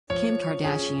Kim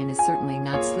Kardashian is certainly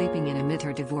not sleeping in amid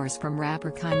her divorce from rapper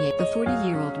Kanye. The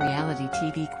 40-year-old reality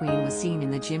TV queen was seen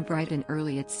in the gym bright and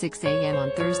early at 6 a.m.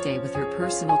 on Thursday with her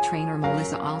personal trainer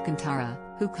Melissa Alcantara,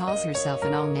 who calls herself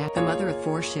an all-nat. The mother of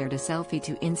four shared a selfie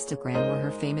to Instagram where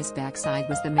her famous backside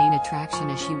was the main attraction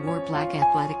as she wore black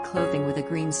athletic clothing with a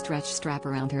green stretch strap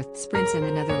around her. Sprints and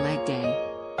another leg day.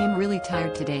 I'm really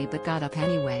tired today but got up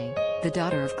anyway. The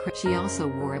daughter of Chris. She also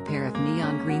wore a pair of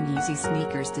neon green Yeezy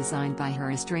sneakers designed by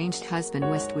her estranged husband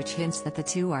West, which hints that the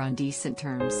two are on decent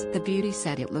terms. The beauty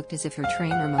said it looked as if her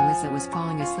trainer Melissa was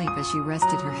falling asleep as she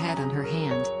rested her head on her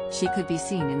hand. She could be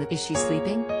seen in the "Is she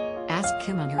sleeping?" asked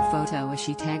Kim on her photo as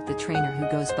she tagged the trainer who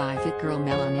goes by Fit Girl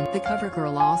Melon. The cover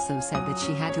girl also said that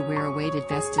she had to wear a weighted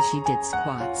vest as she did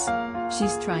squats.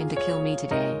 "She's trying to kill me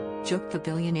today," joked the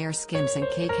billionaire Skims and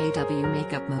KKW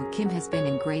makeup mo. Kim has been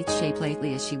in great shape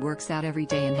lately as she works out every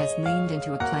day and has leaned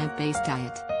into a plant-based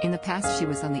diet. In the past she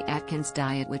was on the Atkins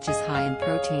diet, which is high in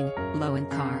protein, low in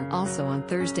carb. Also on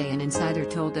Thursday, an insider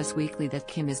told Us Weekly that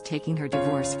Kim is taking her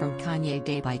divorce from Kanye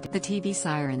day by day. The TV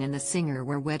siren and the singer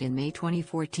were wed in May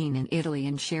 2014 in Italy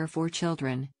and share 4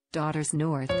 children, daughters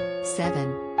North,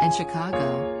 7, and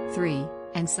Chicago, 3,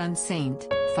 and son Saint,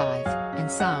 5,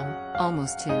 and Sam,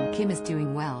 almost 2. Kim is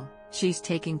doing well. She's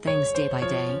taking things day by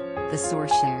day, the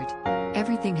source shared.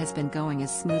 Everything has been going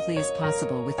as smoothly as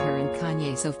possible with her and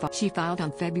Kanye so far. She filed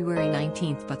on February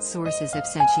 19th, but sources have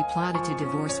said she plotted to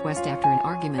divorce West after an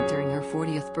argument during her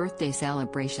 40th birthday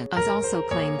celebration. Us also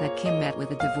claimed that Kim met with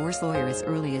a divorce lawyer as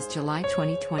early as July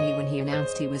 2020 when he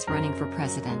announced he was running for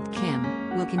president.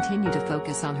 Kim will continue to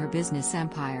focus on her business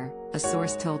empire, a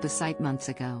source told the site months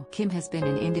ago. Kim has been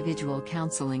in individual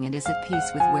counseling and is at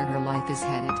peace with where her life is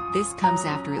headed. This comes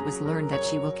after it was learned that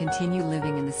she will continue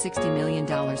living in the $60 million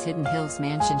Hidden Hills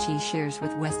mansion she shares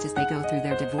with West as they go through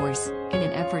their divorce, in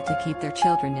an effort to keep their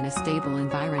children in a stable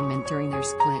environment during their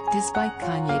split. Despite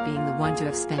Kanye being the one to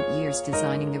have spent years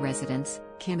designing the residence,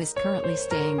 Kim is currently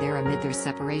staying there amid their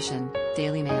separation,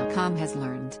 DailyMail.com has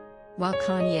learned. While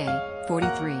Kanye,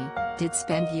 43, did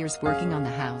spend years working on the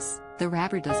house, the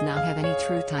rapper does not have any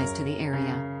true ties to the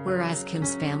area, whereas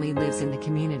Kim's family lives in the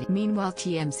community. Meanwhile,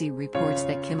 TMZ reports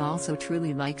that Kim also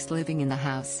truly likes living in the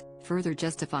house, further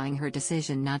justifying her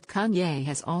decision not. Kanye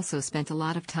has also spent a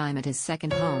lot of time at his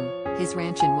second home, his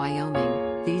ranch in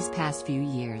Wyoming, these past few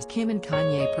years. Kim and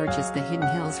Kanye purchased the Hidden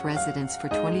Hills residence for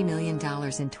 $20 million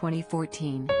in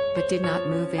 2014, but did not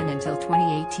move in until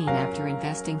 2018 after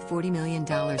investing $40 million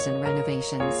in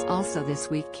renovations. Also this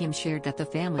week, Kim shared that the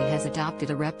family has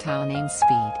adopted a reptile named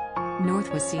Speed.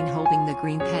 North was seen holding the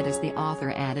green pet as the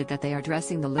author added that they are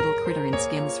dressing the little critter in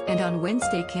Skims. And on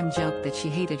Wednesday, Kim joked that she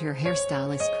hated her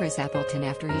hairstylist Chris Appleton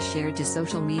after he shared to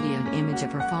social media an image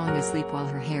of her falling asleep while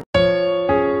her hair